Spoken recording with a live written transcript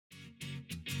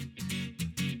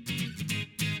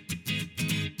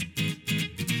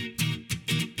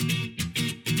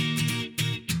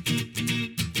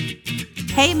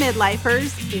Hey,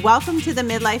 midlifers. Welcome to the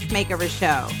Midlife Makeover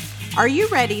Show. Are you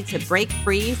ready to break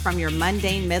free from your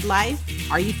mundane midlife?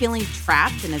 Are you feeling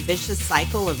trapped in a vicious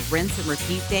cycle of rinse and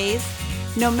repeat days?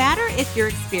 No matter if you're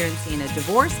experiencing a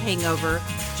divorce hangover,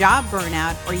 job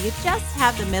burnout, or you just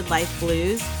have the midlife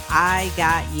blues, I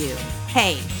got you.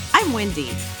 Hey, I'm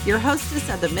Wendy, your hostess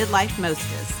of the Midlife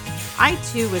Mostess. I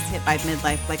too was hit by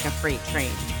midlife like a freight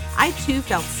train. I too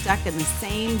felt stuck in the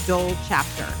same dull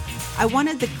chapter. I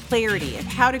wanted the clarity of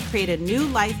how to create a new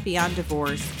life beyond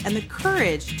divorce and the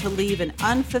courage to leave an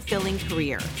unfulfilling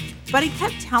career. But I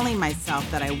kept telling myself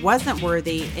that I wasn't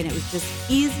worthy and it was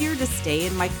just easier to stay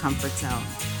in my comfort zone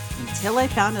until I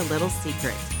found a little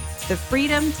secret, the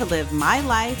freedom to live my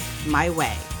life my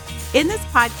way. In this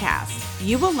podcast,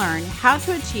 you will learn how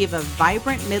to achieve a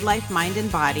vibrant midlife mind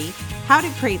and body, how to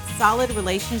create solid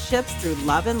relationships through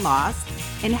love and loss,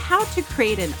 and how to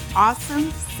create an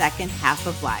awesome second half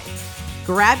of life.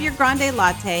 Grab your grande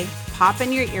latte, pop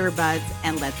in your earbuds,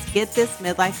 and let's get this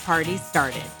midlife party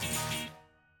started.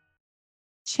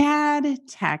 Chad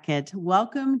Tackett,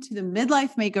 welcome to the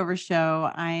Midlife Makeover Show.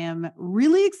 I am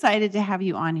really excited to have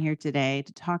you on here today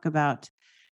to talk about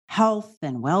health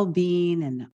and well-being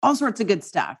and all sorts of good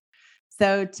stuff.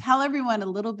 So tell everyone a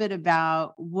little bit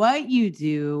about what you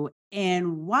do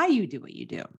and why you do what you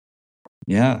do.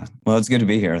 Yeah. Well, it's good to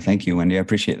be here. Thank you, Wendy. I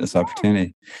appreciate this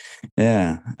opportunity.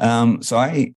 Yeah. So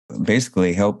I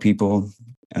basically help people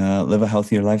live a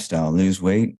healthier lifestyle, lose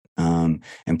weight,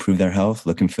 improve their health,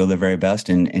 look and feel their very best,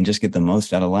 and just get the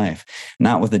most out of life.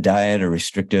 Not with a diet or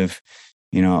restrictive,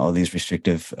 all these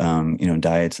restrictive,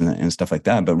 diets and stuff like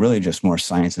that, but really just more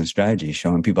science and strategy,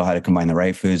 showing people how to combine the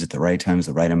right foods at the right times,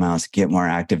 the right amounts, get more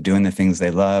active, doing the things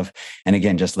they love, and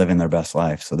again, just living their best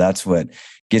life. So that's what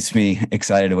gets me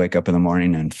excited to wake up in the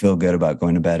morning and feel good about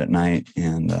going to bed at night.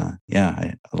 And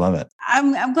I love it.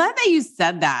 I'm glad that you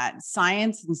said that,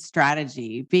 science and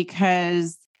strategy,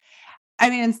 because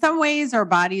in some ways our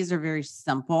bodies are very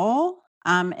simple.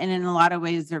 And in a lot of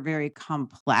ways, they're very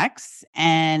complex.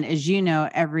 And as you know,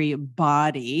 every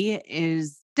body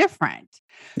is different.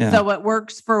 Yeah. So what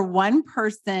works for one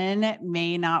person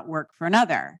may not work for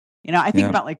another. I think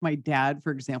about like my dad,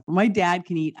 for example. My dad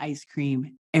can eat ice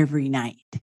cream every night.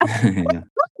 Yeah.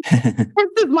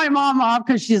 Pisses my mom off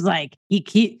because she's like,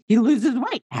 he loses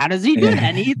weight. How does he do that?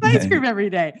 And he eats ice cream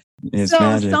every day. It's so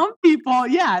magic. some people,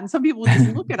 and some people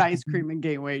just look at ice cream and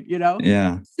gain weight,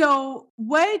 Yeah. So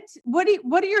what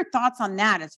are your thoughts on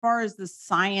that as far as the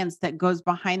science that goes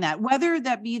behind that, whether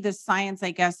that be the science,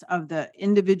 I guess, of the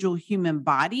individual human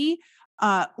body,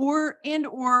 or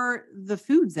the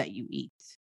foods that you eat?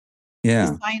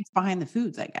 Yeah. The science behind the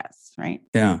foods, I guess, right?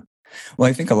 Yeah. Well,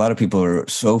 I think a lot of people are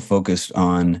so focused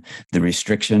on the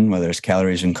restriction, whether it's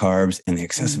calories and carbs and the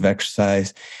excessive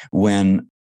exercise, when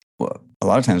a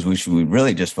lot of times we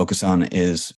really just focus on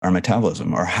is our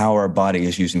metabolism or how our body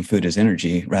is using food as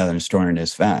energy rather than storing it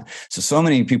as fat. So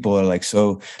many people are like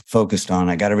so focused on,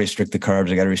 I got to restrict the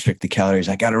carbs, I got to restrict the calories,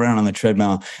 I got to run on the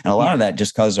treadmill. And a lot of that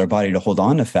just causes our body to hold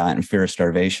on to fat and fear of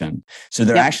starvation. So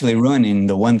they're actually ruining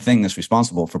the one thing that's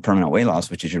responsible for permanent weight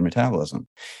loss, which is your metabolism.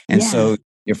 And so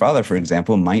your father, for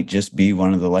example, might just be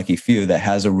one of the lucky few that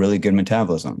has a really good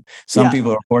metabolism. Some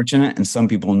people are fortunate and some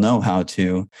people know how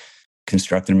to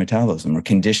construct their metabolism or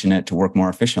condition it to work more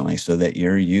efficiently so that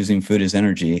you're using food as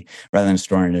energy rather than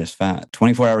storing it as fat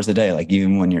 24 hours a day. Like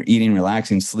even when you're eating,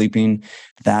 relaxing, sleeping,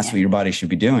 that's what your body should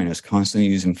be doing, is constantly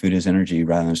using food as energy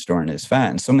rather than storing it as fat.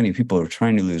 And so many people who are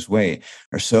trying to lose weight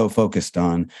are so focused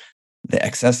on the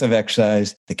excessive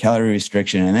exercise, the calorie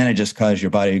restriction, and then it just causes your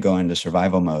body to go into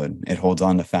survival mode. It holds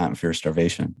on to fat and fear of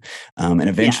starvation. And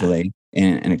eventually,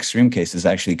 in extreme cases,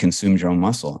 actually consumes your own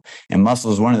muscle. And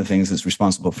muscle is one of the things that's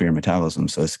responsible for your metabolism.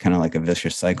 So it's kind of like a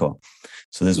vicious cycle.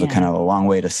 So this is kind of a long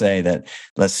way to say that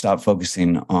let's stop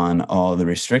focusing on all the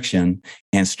restriction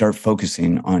and start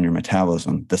focusing on your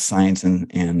metabolism, the science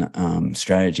and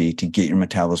strategy to get your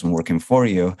metabolism working for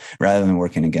you rather than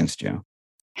working against you.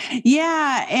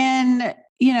 Yeah. And,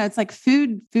 it's like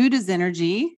food is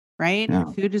energy, right?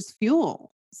 Yeah. Food is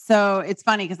fuel. So it's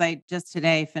funny because I just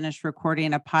today finished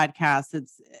recording a podcast.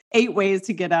 It's 8 ways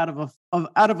to get out of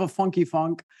a funky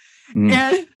funk.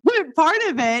 And part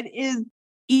of it is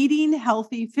eating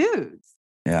healthy foods.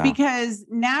 Yeah. Because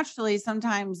naturally,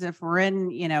 sometimes if we're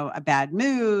in, a bad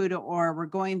mood or we're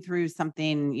going through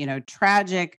something,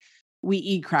 tragic, we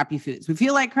eat crappy foods. We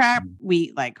feel like crap, we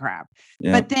eat like crap.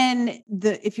 Yeah. But then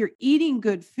if you're eating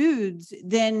good foods,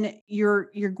 then you're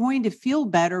going to feel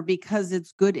better because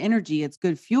it's good energy, it's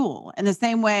good fuel. And the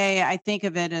same way I think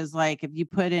of it as like if you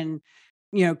put in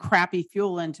crappy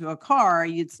fuel into a car,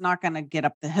 it's not going to get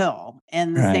up the hill.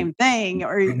 And the Right. same thing,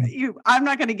 I'm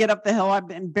not going to get up the hill. I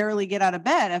barely get out of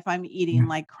bed if I'm eating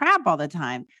like crap all the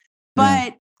time.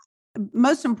 Yeah. But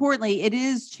most importantly, it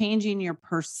is changing your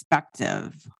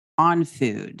perspective on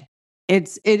food.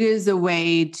 It is a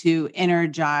way to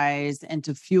energize and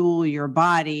to fuel your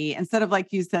body instead of,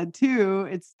 like you said too,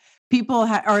 it's people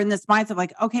are in this mindset of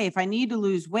like, okay, if I need to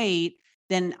lose weight,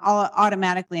 then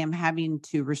automatically I'm having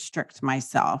to restrict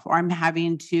myself, or I'm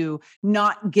having to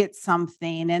not get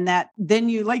something. And that then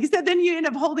you, like you said, then you end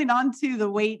up holding on to the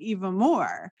weight even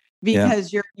more Yeah.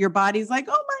 because your body's like,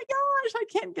 oh my gosh,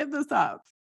 I can't give this up.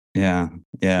 Yeah,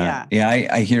 yeah, Yeah.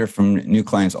 yeah. I hear from new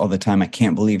clients all the time. I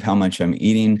can't believe how much I'm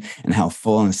eating and how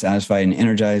full and satisfied and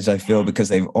energized I feel, because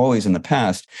they've always in the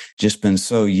past just been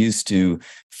so used to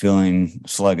feeling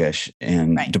sluggish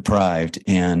and Right. deprived.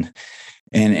 And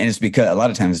it's because a lot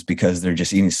of times it's because they're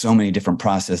just eating so many different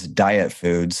processed diet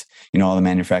foods, all the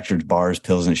manufactured bars,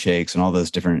 pills, and shakes, and all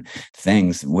those different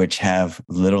things, which have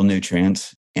little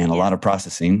nutrients and a lot of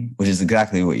processing, which is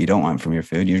exactly what you don't want from your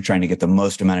food. You're trying to get the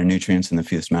most amount of nutrients and the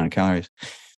fewest amount of calories.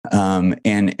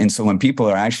 And so when people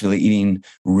are actually eating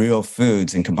real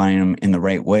foods and combining them in the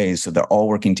right ways, so they're all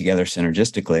working together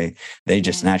synergistically, they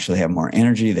just naturally have more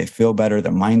energy. They feel better.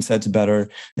 Their mindset's better.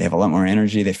 They have a lot more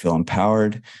energy. They feel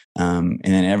empowered. And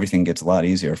then everything gets a lot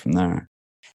easier from there.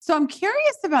 So I'm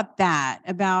curious about that,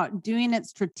 about doing it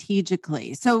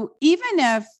strategically. So even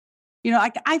if,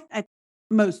 like I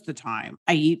most of the time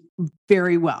I eat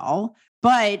very well,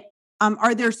 but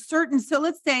are there so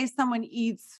let's say someone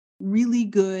eats really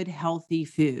good, healthy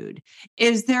food.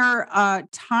 Is there a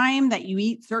time that you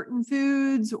eat certain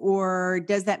foods, or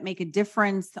does that make a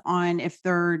difference on if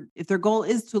their goal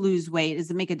is to lose weight? Does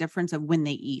it make a difference of when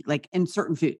they eat, like in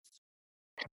certain foods?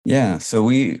 Yeah. So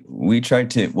we try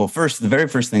to, well, first, the very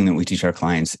first thing that we teach our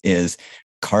clients is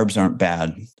carbs aren't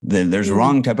bad. There's Mm,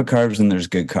 wrong type of carbs and there's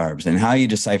good carbs. And how you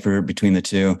decipher between the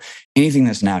two, anything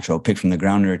that's natural, picked from the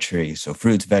ground or a tree. So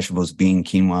fruits, vegetables, bean,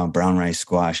 quinoa, brown rice,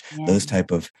 squash, yeah. those type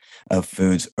of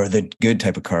foods are the good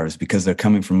type of carbs because they're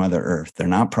coming from Mother Earth. They're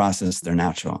not processed, they're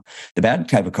natural. The bad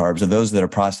type of carbs are those that are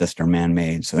processed or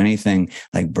man-made. So anything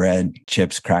like bread,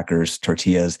 chips, crackers,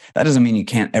 tortillas, that doesn't mean you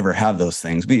can't ever have those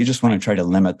things, but you just want to try to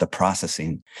limit the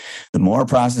processing. The more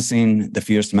processing, the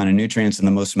fewest amount of nutrients and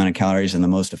the most amount of calories and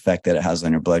the most effect that it has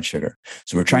on your blood sugar.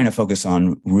 So we're trying to focus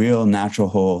on real natural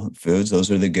whole foods. Those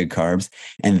are the good carbs.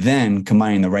 And then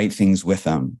combining the right things with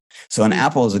them. So an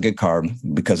apple is a good carb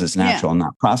because it's Yeah. natural and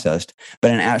not processed.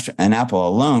 But an apple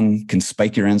alone can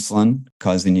spike your insulin,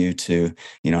 causing you to,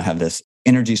 have this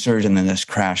energy surge and then this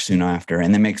crash soon after,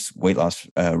 and that makes weight loss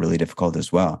really difficult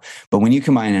as well. But when you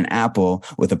combine an apple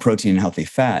with a protein and healthy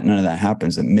fat, none of that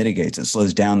happens. It mitigates, it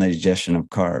slows down the digestion of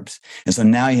carbs. And so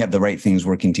now you have the right things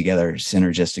working together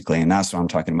synergistically. And that's what I'm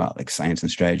talking about, like science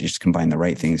and strategy, just combine the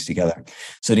right things together.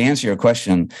 So to answer your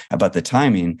question about the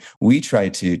timing, we try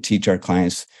to teach our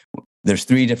clients there's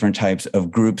 3 different types of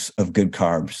groups of good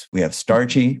carbs. We have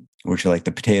starchy, which are like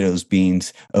the potatoes,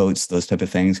 beans, oats, those type of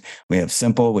things. We have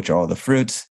simple, which are all the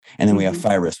fruits. And then we have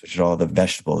fibrous, which are all the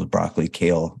vegetables, broccoli,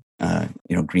 kale,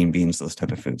 green beans, those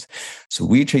type of foods. So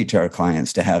we teach our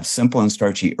clients to have simple and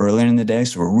starchy earlier in the day.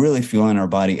 So we're really fueling our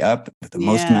body up with the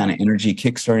most amount of energy,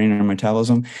 kickstarting our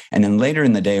metabolism. And then later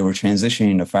in the day, we're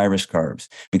transitioning to fibrous carbs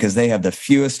because they have the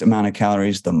fewest amount of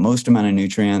calories, the most amount of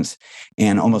nutrients,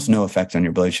 and almost no effect on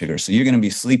your blood sugar. So you're going to be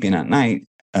sleeping at night,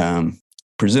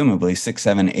 presumably 6,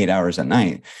 7, 8 hours at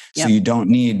night. So you don't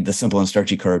need the simple and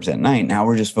starchy carbs at night. Now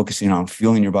we're just focusing on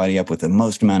fueling your body up with the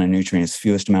most amount of nutrients,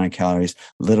 fewest amount of calories,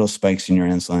 little spikes in your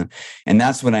insulin. And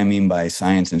that's what I mean by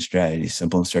science and strategy: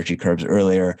 simple and starchy carbs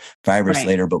earlier, fibrous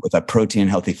later, but with a protein,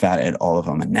 healthy fat at all of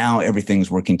them. And now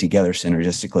everything's working together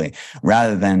synergistically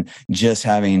rather than just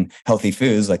having healthy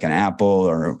foods like an apple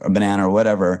or a banana or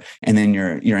whatever. And then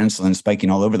your insulin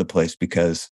spiking all over the place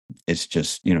because it's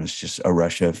just a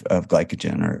rush of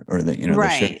glycogen or the the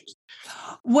sugars.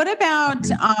 What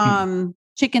about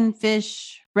chicken,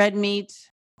 fish, red meat,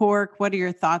 pork? What are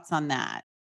your thoughts on that?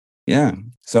 Yeah.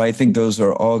 So I think those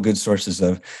are all good sources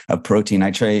of protein.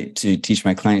 I try to teach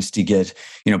my clients to get,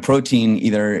 protein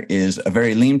either is a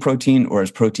very lean protein or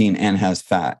is protein and has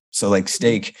fat. So like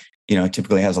steak,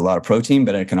 typically has a lot of protein,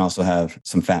 but it can also have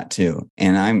some fat too.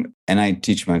 And I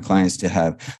teach my clients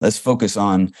to let's focus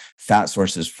on fat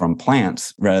sources from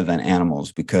plants rather than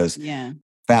animals, because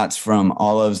fats from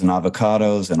olives and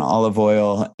avocados and olive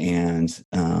oil and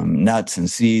nuts and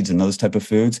seeds and those type of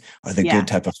foods are the good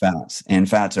type of fats. And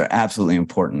fats are absolutely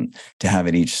important to have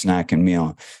at each snack and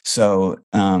meal. So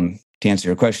to answer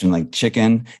your question, like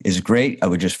chicken is great. I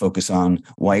would just focus on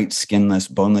white, skinless,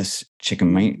 boneless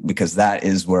chicken meat, because that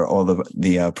is where all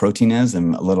the protein is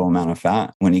and a little amount of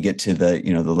fat. When you get to the,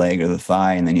 the leg or the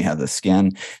thigh, and then you have the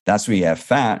skin, that's where you have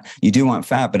fat. You do want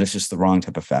fat, but it's just the wrong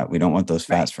type of fat. We don't want those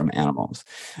fats from animals.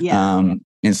 Yeah.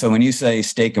 And so when you say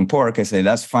steak and pork, I say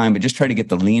that's fine, but just try to get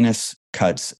the leanest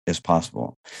cuts as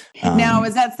possible. Now,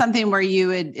 is that something where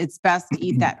it's best to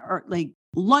eat that or like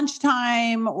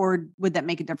lunchtime, or would that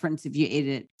make a difference if you ate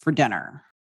it for dinner?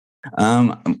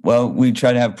 Well, we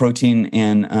try to have protein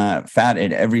and fat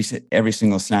at every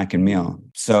single snack and meal.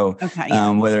 So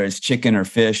whether it's chicken or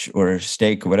fish or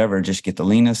steak or whatever, just get the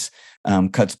leanest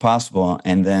cuts possible.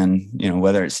 And then,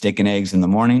 whether it's steak and eggs in the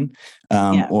morning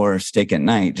or steak at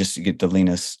night, just to get the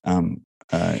leanest and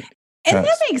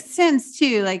that makes sense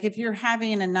too. Like if you're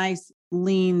having a nice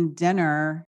lean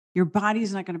dinner, your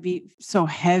body's not going to be so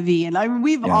heavy. And I mean,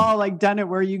 we've all like done it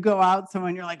where you go out somewhere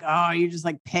and you're like, oh, you just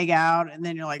like pig out. And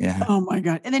then you're like, oh my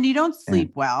God. And then you don't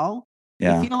sleep well.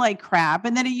 You feel like crap.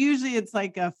 And then it's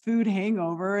like a food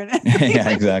hangover. And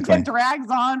exactly. It drags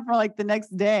on for like the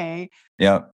next day.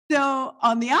 Yeah. So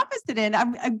on the opposite end,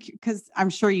 because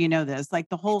I'm sure you know this, like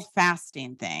the whole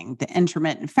fasting thing, the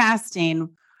intermittent fasting.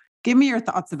 Give me your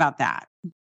thoughts about that.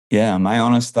 Yeah, my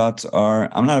honest thoughts are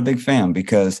I'm not a big fan,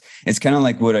 because it's kind of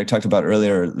like what I talked about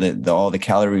earlier, all the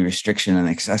calorie restriction and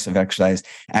excessive exercise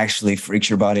actually freaks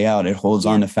your body out. It holds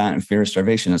on to fat and fear of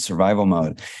starvation. It's survival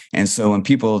mode. And so when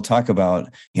people talk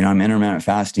about, I'm intermittent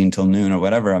fasting till noon or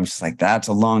whatever, I'm just like, that's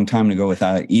a long time to go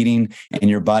without eating, and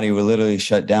your body will literally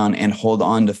shut down and hold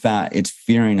on to fat. It's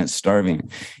fearing, it's starving.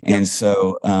 And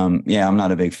so, I'm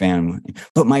not a big fan.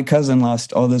 But my cousin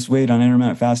lost all this weight on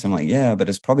intermittent fasting. I'm like, yeah, but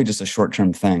it's probably just a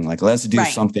short-term thing. Like, let's do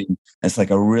something that's like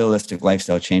a realistic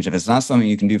lifestyle change. If it's not something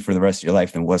you can do for the rest of your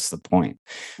life, then what's the point?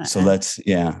 So that's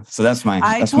my.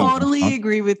 I totally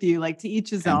agree with you. Like to each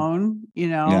his own,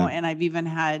 and I've even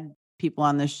had people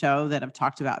on the show that have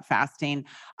talked about fasting.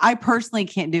 I personally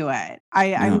can't do it.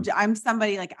 I'm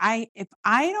somebody like if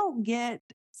I don't get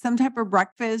some type of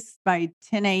breakfast by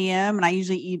 10 a.m. and I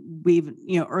usually eat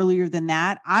earlier than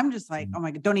that, I'm just like, oh my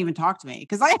God, don't even talk to me,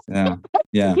 because I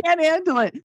can't handle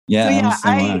it. Yeah. So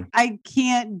I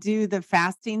can't do the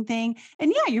fasting thing.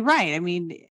 And yeah, you're right. I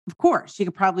mean, of course, you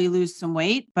could probably lose some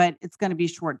weight, but it's going to be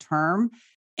short term.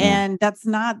 And that's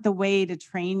not the way to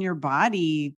train your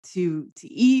body to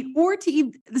eat, or to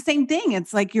eat the same thing.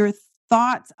 It's like your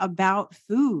thoughts about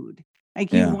food.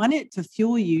 Like you want it to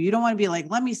fuel you. You don't want to be like,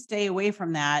 let me stay away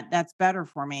from that. That's better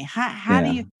for me. How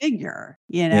do you figure,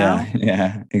 Yeah,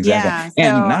 exactly. Yeah,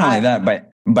 and not only that, but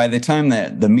by the time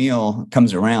that the meal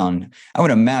comes around, I would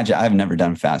imagine, I've never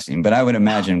done fasting, but I would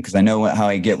imagine, because I know how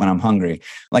I get when I'm hungry,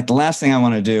 like the last thing I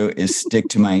want to do is stick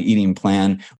to my eating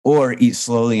plan or eat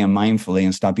slowly and mindfully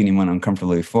and stop eating when I'm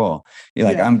comfortably full.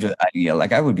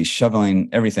 I would be shoveling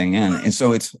everything in. And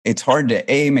so it's hard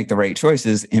to A, make the right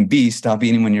choices, and B, stop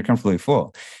eating when you're comfortably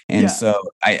full. And so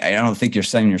I don't think you're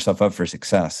setting yourself up for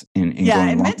success in going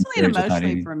and mentally and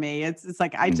emotionally for me, it's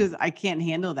like, I can't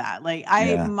handle that. Like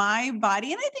my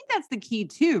body, and I think that's the key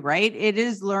too, right? It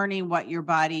is learning what your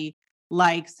body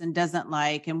likes and doesn't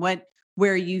like, and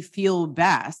where you feel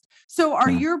best. So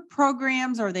are your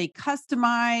programs, are they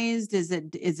customized? Is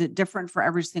it different for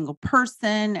every single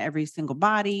person, every single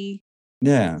body?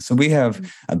 Yeah. So we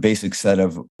have a basic set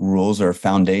of rules, or a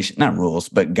foundation, not rules,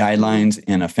 but guidelines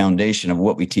and a foundation of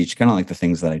what we teach, kind of like the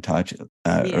things that I taught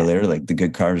earlier, like the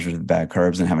good carbs or the bad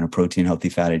carbs, and having a protein, healthy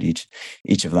fat at each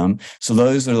of them. So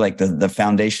those are like the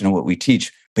foundation of what we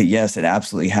teach. But yes, it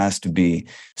absolutely has to be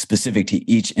specific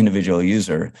to each individual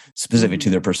user, specific to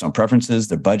their personal preferences,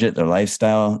 their budget, their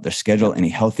lifestyle, their schedule, any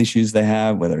health issues they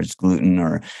have, whether it's gluten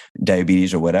or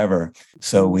diabetes or whatever.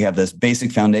 So we have this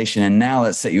basic foundation, and now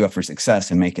let's set you up for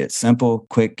success and make it simple,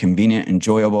 quick, convenient,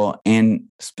 enjoyable, and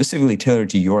specifically tailored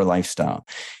to your lifestyle.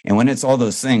 And when it's all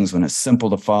those things, when it's simple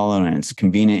to follow and it's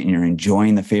convenient and you're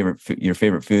enjoying your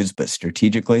favorite foods, but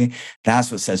strategically,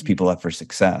 that's what sets people up for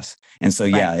success. And so,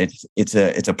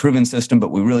 it's a proven system, but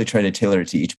we really try to tailor it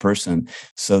to each person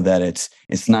so that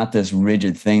it's not this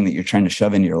rigid thing that you're trying to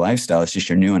shove into your lifestyle. It's just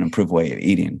your new and improved way of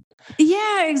eating.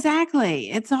 Yeah,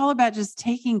 exactly. It's all about just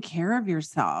taking care of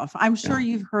yourself. I'm sure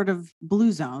you've heard of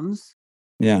blue zones.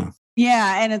 Yeah.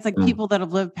 Yeah. And it's like people that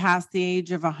have lived past the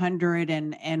age of 100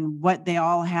 and what they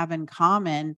all have in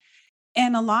common.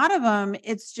 And a lot of them,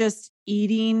 it's just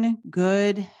eating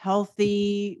good,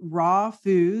 healthy, raw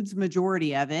foods,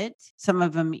 majority of it. Some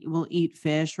of them will eat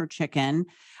fish or chicken,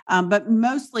 but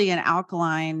mostly an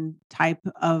alkaline type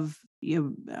of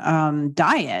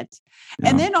diet.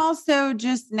 And then also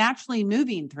just naturally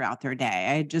moving throughout their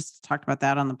day. I just talked about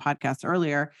that on the podcast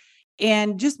earlier.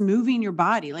 and just moving your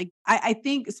body. Like I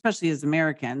think, especially as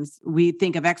Americans, we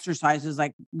think of exercise as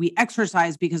like we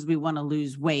exercise because we want to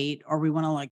lose weight or we want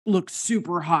to like look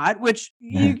super hot, which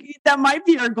that might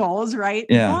be our goals, right?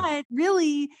 Yeah. But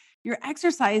really, you're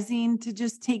exercising to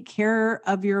just take care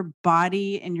of your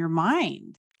body and your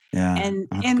mind. Yeah. And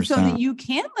so that 100%. you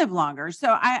can live longer.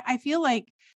 So I feel like,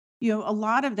 a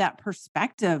lot of that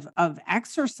perspective of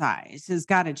exercise has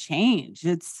got to change.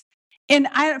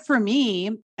 For me,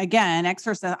 again,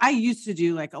 exercise, I used to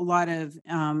do like a lot of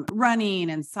running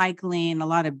and cycling, a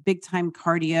lot of big time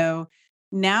cardio.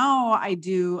 Now I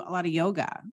do a lot of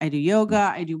yoga. I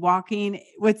do walking.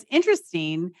 What's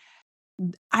interesting,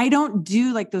 I don't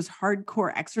do like those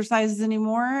hardcore exercises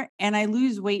anymore. And I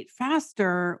lose weight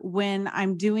faster when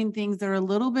I'm doing things that are a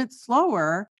little bit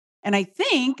slower. And I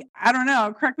think, I don't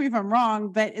know, correct me if I'm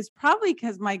wrong, but it's probably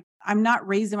because I'm not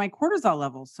raising my cortisol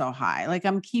levels so high. Like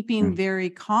I'm keeping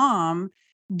very calm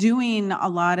doing a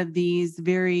lot of these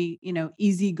very,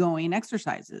 easygoing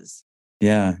exercises.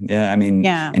 Yeah. I mean,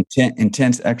 Yeah.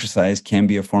 intense exercise can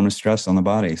be a form of stress on the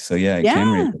body. So yeah, it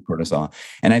can raise Yeah. the cortisol.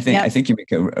 And I think you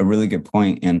make a really good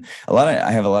point. And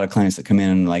I have a lot of clients that come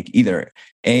in and like either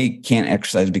A, can't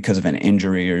exercise because of an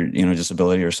injury or,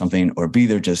 disability or something, or B,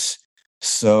 they're just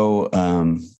so,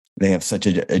 they have such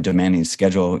a demanding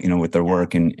schedule, with their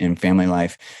work and family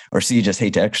life, or C, just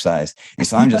hate to exercise. And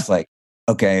so I'm just like,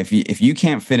 okay, if you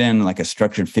can't fit in like a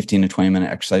structured 15 to 20-minute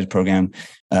exercise program,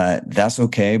 that's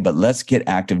okay. But let's get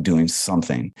active doing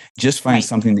something. Just find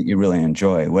something that you really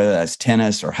enjoy, whether that's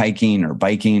tennis or hiking or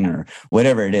biking or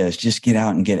whatever it is. Just get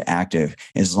out and get active.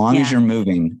 As long as you're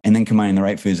moving and then combining the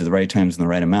right foods at the right times and the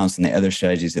right amounts and the other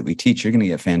strategies that we teach, you're going to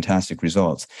get fantastic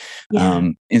results. Yeah.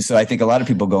 And so I think a lot of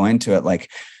people go into it like,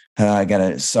 I got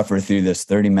to suffer through this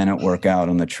 30-minute workout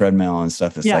on the treadmill and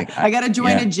stuff. It's like, I got to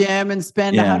join a gym and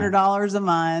spend $100 a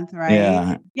month. Right.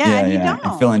 And you don't.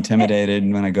 I feel intimidated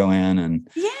when I go in and.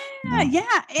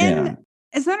 And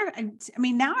as a matter of, I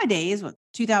mean, nowadays with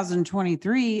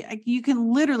 2023, you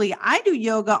can literally, I do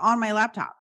yoga on my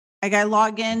laptop. Like I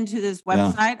log into this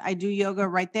website, I do yoga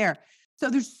right there. So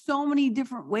there's so many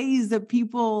different ways that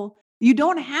you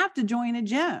don't have to join a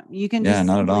gym. You can just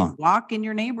not at all. walk in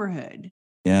your neighborhood.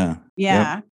 Yeah.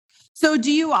 Yep. So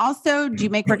do you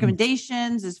make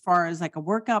recommendations as far as like a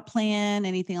workout plan,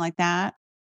 anything like that?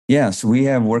 Yeah. So we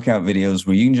have workout videos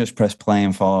where you can just press play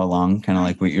and follow along, kind of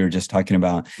like what you were just talking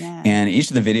about. Yeah. And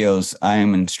each of the videos,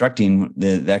 I'm instructing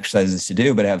the exercises to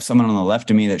do, but I have someone on the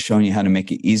left of me that's showing you how to make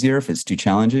it easier if it's too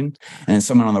challenging. And then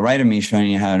someone on the right of me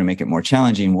showing you how to make it more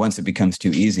challenging once it becomes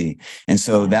too easy. And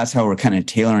so that's how we're kind of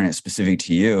tailoring it specific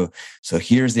to you. So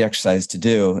here's the exercise to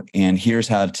do, and here's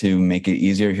how to make it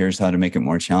easier. Here's how to make it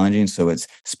more challenging. So it's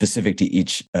specific to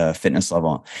each fitness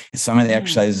level. And some of the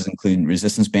exercises include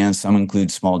resistance bands. Some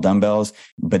include small dumbbells,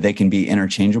 but they can be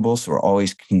interchangeable. So we're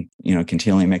always,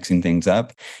 continually mixing things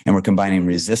up, and we're combining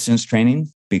resistance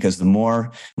training because the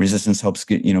more resistance helps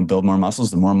get, build more muscles.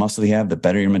 The more muscle you have, the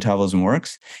better your metabolism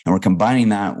works. And we're combining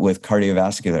that with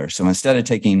cardiovascular. So instead of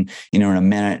taking, a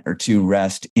minute or two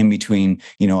rest in between,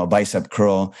 a bicep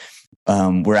curl,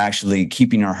 we're actually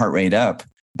keeping our heart rate up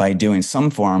by doing some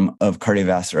form of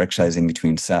cardiovascular exercise in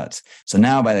between sets. So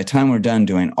now by the time we're done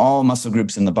doing all muscle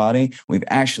groups in the body, we've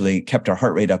actually kept our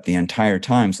heart rate up the entire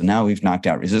time. So now we've knocked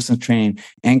out resistance training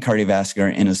and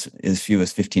cardiovascular in as few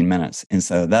as 15 minutes. And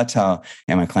so that's how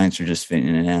my clients are just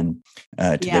fitting it in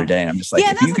to their day. And I'm just like,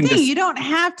 if you can you don't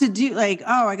have to do like,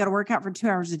 I got to work out for 2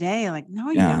 hours a day. Like, no,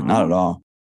 you don't. Not at all.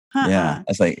 Yeah.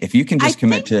 It's like, if you can just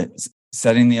commit to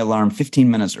setting the alarm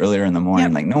 15 minutes earlier in the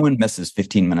morning, like no one misses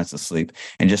 15 minutes of sleep,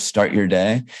 and just start your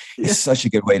day. It's such a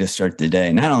good way to start the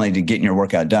day, not only to get your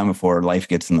workout done before life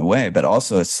gets in the way, but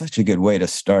also it's such a good way to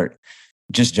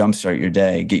just jumpstart your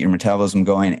day, get your metabolism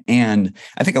going. And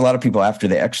I think a lot of people, after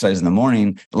they exercise in the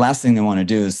morning, the last thing they want to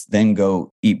do is then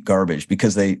go eat garbage,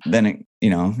 because they've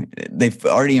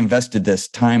already invested this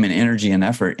time and energy and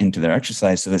effort into their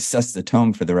exercise. So it sets the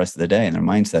tone for the rest of the day, and their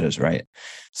mindset is right.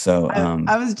 So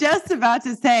I was just about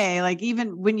to say, like,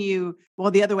 even when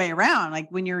the other way around, like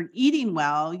when you're eating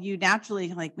well, you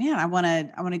naturally like, man, I want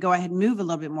to go ahead and move a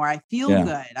little bit more. I feel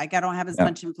good. I don't have as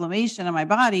much inflammation in my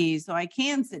body, so I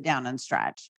can sit down and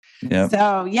stretch.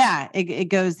 So it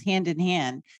goes hand in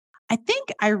hand. I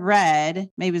think I read,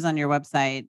 maybe it was on your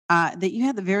website, that you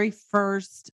had the very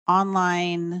first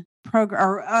online program,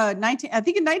 or I think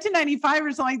in 1995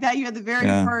 or something like that, you had the very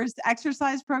first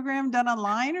exercise program done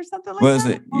online or something like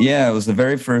that. It was the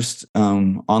very first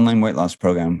online weight loss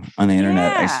program on the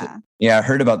internet. I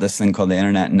heard about this thing called the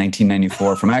internet in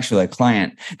 1994 from actually a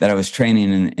client that I was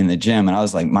training in the gym. And I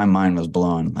was like, my mind was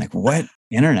blown. Like, what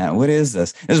internet, what is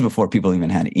this? This is before people even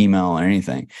had email or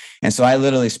anything. And so I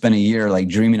literally spent a year like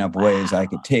dreaming up ways I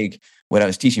could take what I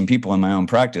was teaching people in my own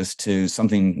practice to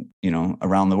something,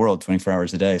 around the world 24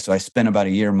 hours a day. So I spent about a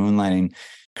year moonlighting,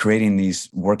 creating these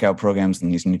workout programs and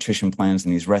these nutrition plans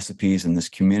and these recipes and this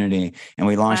community. And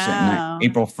we launched it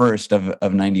April 1st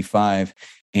of 95.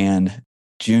 And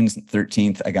June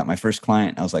 13th, I got my first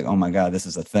client. I was like, oh my God, this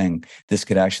is a thing. This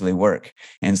could actually work.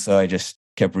 And so I just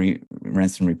kept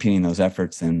rinsing and repeating those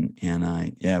efforts. And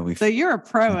So you're a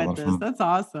pro at this. That's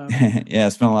awesome. Yeah,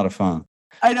 it's been a lot of fun.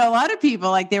 I know a lot of people,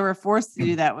 like, they were forced to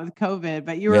do that with COVID,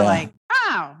 but you were like,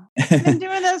 wow, I've been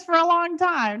doing this for a long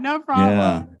time. No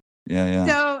problem. Yeah.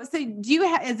 So do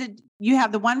you you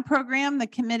have the one program, the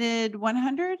Committed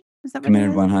 100? Is that what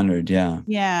Committed 100? Yeah.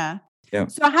 Yeah.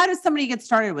 Yep. So how does somebody get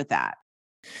started with that?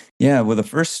 Yeah. Well, the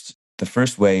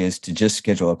first way is to just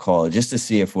schedule a call just to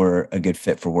see if we're a good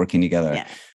fit for working together. Yeah.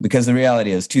 Because the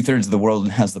reality is 2/3 of the world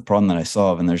has the problem that I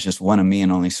solve, and there's just one of me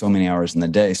and only so many hours in the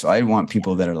day. So I want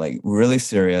people that are like really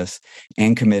serious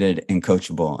and committed and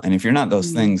coachable. And if you're not those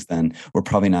things, then we're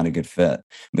probably not a good fit,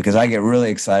 because I get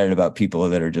really excited about people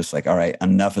that are just like, all right,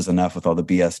 enough is enough with all the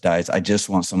BS diets. I just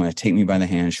want someone to take me by the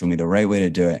hand, show me the right way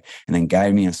to do it, and then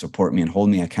guide me and support me and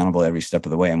hold me accountable every step of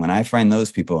the way. And when I find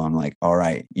those people, I'm like, all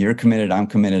right, you're committed, I'm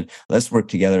committed. Let's work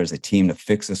together as a team to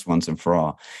fix this once and for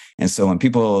all. And so when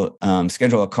people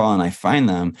schedule a call and I find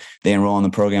them, they enroll in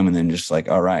the program, and then just like,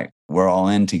 all right, we're all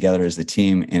in together as a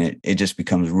team, and it just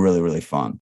becomes really, really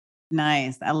fun.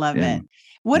 Nice. I love it.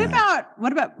 What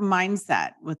about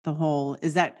mindset with the whole,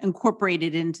 is that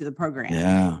incorporated into the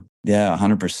program? Yeah,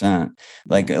 100%.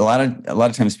 Like a lot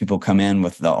of times people come in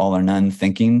with the all or none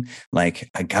thinking, like,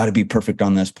 I got to be perfect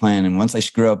on this plan. And once I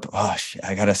screw up,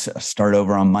 I got to start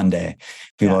over on Monday.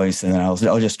 People always say that I'll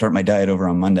just start my diet over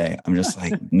on Monday. I'm just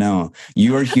like, no,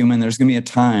 you are human. There's going to be a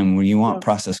time where you want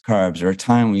processed carbs, or a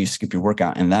time when you skip your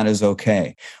workout, and that is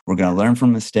okay. We're going to learn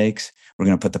from mistakes. We're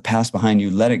going to put the past behind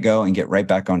you, let it go, and get right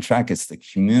back on track. It's the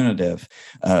cumulative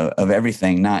of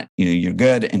everything, not, you're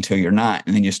good until you're not,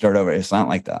 and then you start over. It's not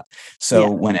like that. So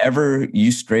whenever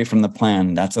you stray from the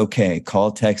plan, that's okay.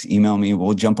 Call, text, email me.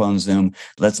 We'll jump on Zoom.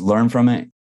 Let's learn from it,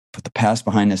 put the past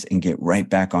behind us, and get right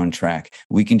back on track.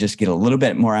 We can just get a little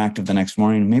bit more active the next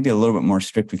morning, maybe a little bit more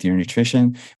strict with your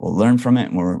nutrition. We'll learn from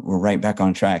it, and we're right back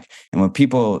on track. And when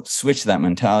people switch that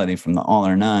mentality from the all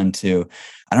or none to,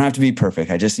 I don't have to be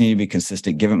perfect, I just need to be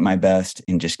consistent, give it my best,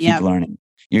 and just keep learning.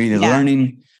 You're either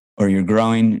learning or you're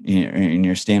growing, and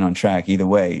you're staying on track. Either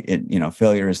way,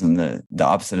 failure isn't the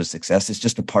opposite of success. It's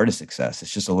just a part of success.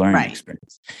 It's just a learning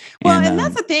experience. Well, and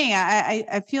that's the thing.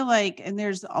 I feel like, and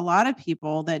there's a lot of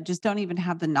people that just don't even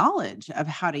have the knowledge of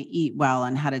how to eat well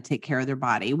and how to take care of their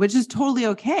body, which is totally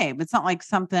okay. But it's not like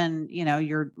something,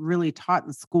 you're really taught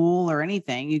in school or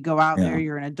anything. You go out there,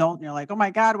 you're an adult, and you're like, oh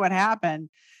my God, what happened?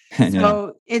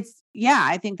 So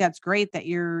I think that's great that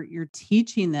you're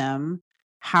teaching them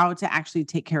how to actually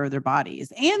take care of their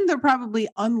bodies, and they're probably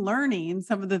unlearning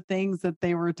some of the things that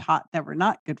they were taught that were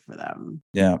not good for them.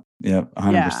 Yeah.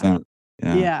 100%.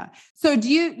 Yeah. So do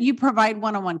you provide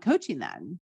one-on-one coaching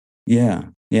then? Yeah.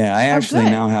 I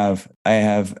actually now have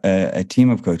a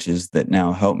team of coaches that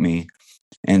now help me.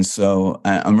 And so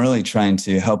I'm really trying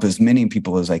to help as many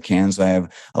people as I can. So I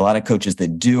have a lot of coaches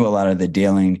that do a lot of the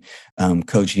daily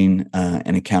coaching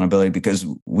and accountability, because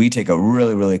we take a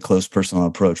really, really close personal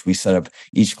approach. We set up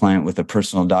each client with a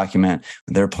personal document.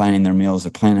 They're planning their meals.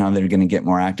 They're planning how they're going to get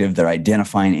more active. They're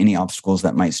identifying any obstacles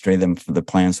that might stray them from the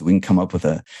plan, so we can come up with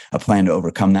a plan to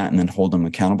overcome that and then hold them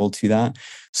accountable to that.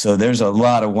 So there's a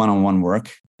lot of one-on-one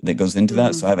work that goes into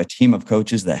that. So I have a team of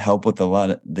coaches that help with a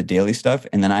lot of the daily stuff.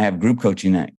 And then I have group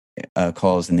coaching that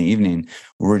calls in the evening,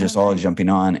 where we're just all jumping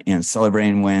on and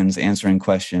celebrating wins, answering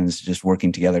questions, just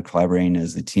working together, collaborating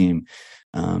as a team.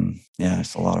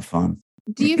 It's a lot of fun.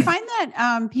 Do you find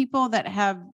that people that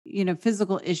have,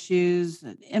 physical issues,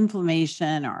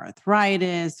 inflammation or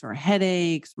arthritis or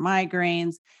headaches,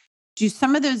 migraines, do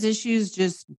some of those issues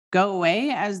just go away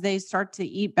as they start to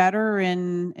eat better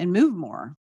and move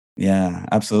more? Yeah,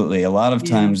 absolutely. A lot of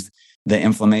times the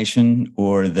inflammation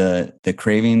or the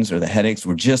cravings or the headaches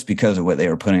were just because of what they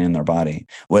were putting in their body,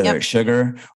 whether it's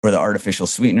sugar or the artificial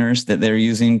sweeteners that they're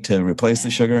using to replace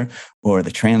the sugar, or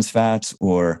the trans fats,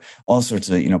 or all sorts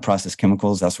of, processed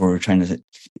chemicals. That's where we're trying to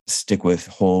stick with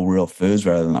whole, real foods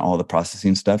rather than all the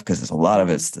processing stuff, because there's a lot of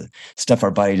it's the stuff our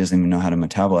body doesn't even know how to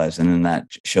metabolize. And then that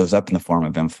shows up in the form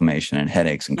of inflammation and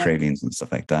headaches and cravings and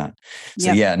stuff like that.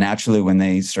 So naturally, when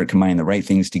they start combining the right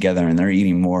things together and they're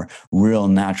eating more real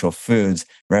natural foods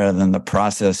rather than the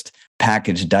processed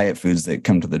packaged diet foods that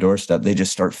come to the doorstep, they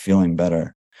just start feeling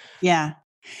better. Yeah.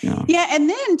 Yeah. Yeah. And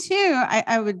then too,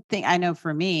 I would think, I know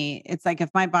for me, it's like if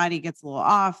my body gets a little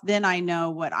off, then I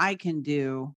know what I can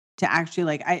do to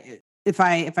actually if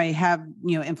I have,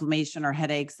 inflammation or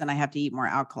headaches, then I have to eat more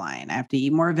alkaline. I have to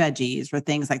eat more veggies or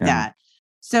things like Yeah. that.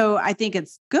 So I think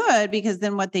it's good because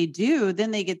then what they do, then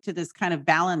they get to this kind of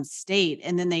balanced state.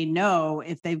 And then they know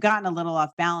if they've gotten a little off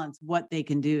balance, what they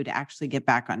can do to actually get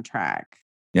back on track.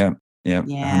 Yep. Yep.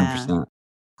 Yeah. 100%.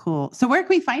 Cool. So where can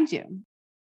we find you?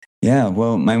 Yeah.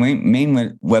 Well, my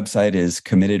main website is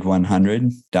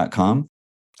committed100.com.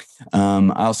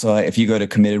 Also, if you go to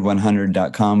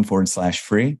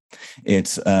committed100.com/free,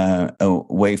 it's a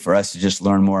way for us to just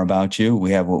learn more about you. We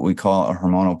have what we call a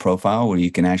hormonal profile where you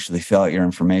can actually fill out your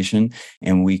information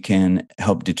and we can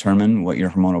help determine what your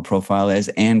hormonal profile is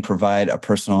and provide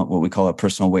what we call a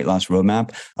personal weight loss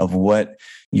roadmap of what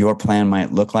your plan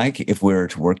might look like if we were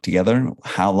to work together,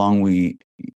 how long we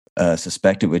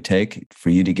suspect it would take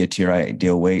for you to get to your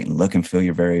ideal weight and look and feel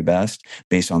your very best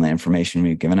based on the information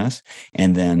you've given us.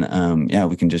 And then,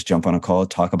 we can just jump on a call,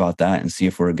 talk about that and see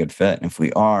if we're a good fit. And if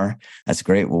we are, that's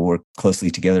great. We'll work closely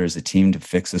together as a team to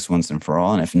fix this once and for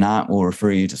all. And if not, we'll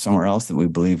refer you to somewhere else that we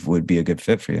believe would be a good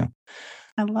fit for you.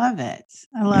 I love it.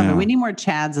 I love it. We need more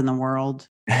Chads in the world.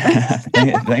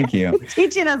 Thank you.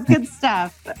 Teaching us good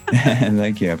stuff.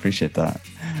 Thank you. I appreciate that.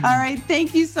 All right.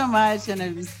 Thank you so much. And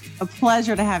it was a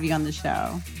pleasure to have you on the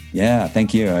show. Yeah.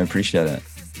 Thank you. I appreciate it.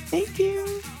 Thank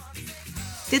you.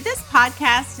 Did this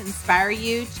podcast inspire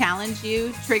you, challenge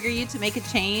you, trigger you to make a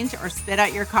change, or spit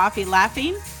out your coffee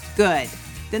laughing? Good.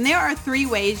 Then there are 3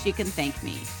 ways you can thank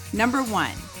me. Number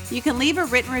 1, you can leave a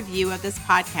written review of this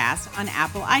podcast on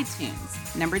Apple iTunes.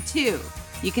 Number 2,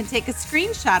 you can take a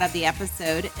screenshot of the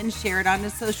episode and share it onto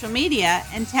social media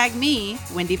and tag me,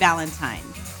 Wendy Valentine.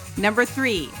 Number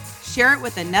 3, share it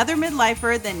with another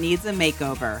midlifer that needs a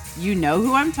makeover. You know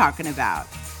who I'm talking about.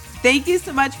 Thank you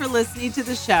so much for listening to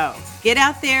the show. Get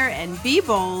out there and be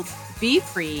bold, be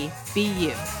free, be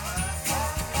you.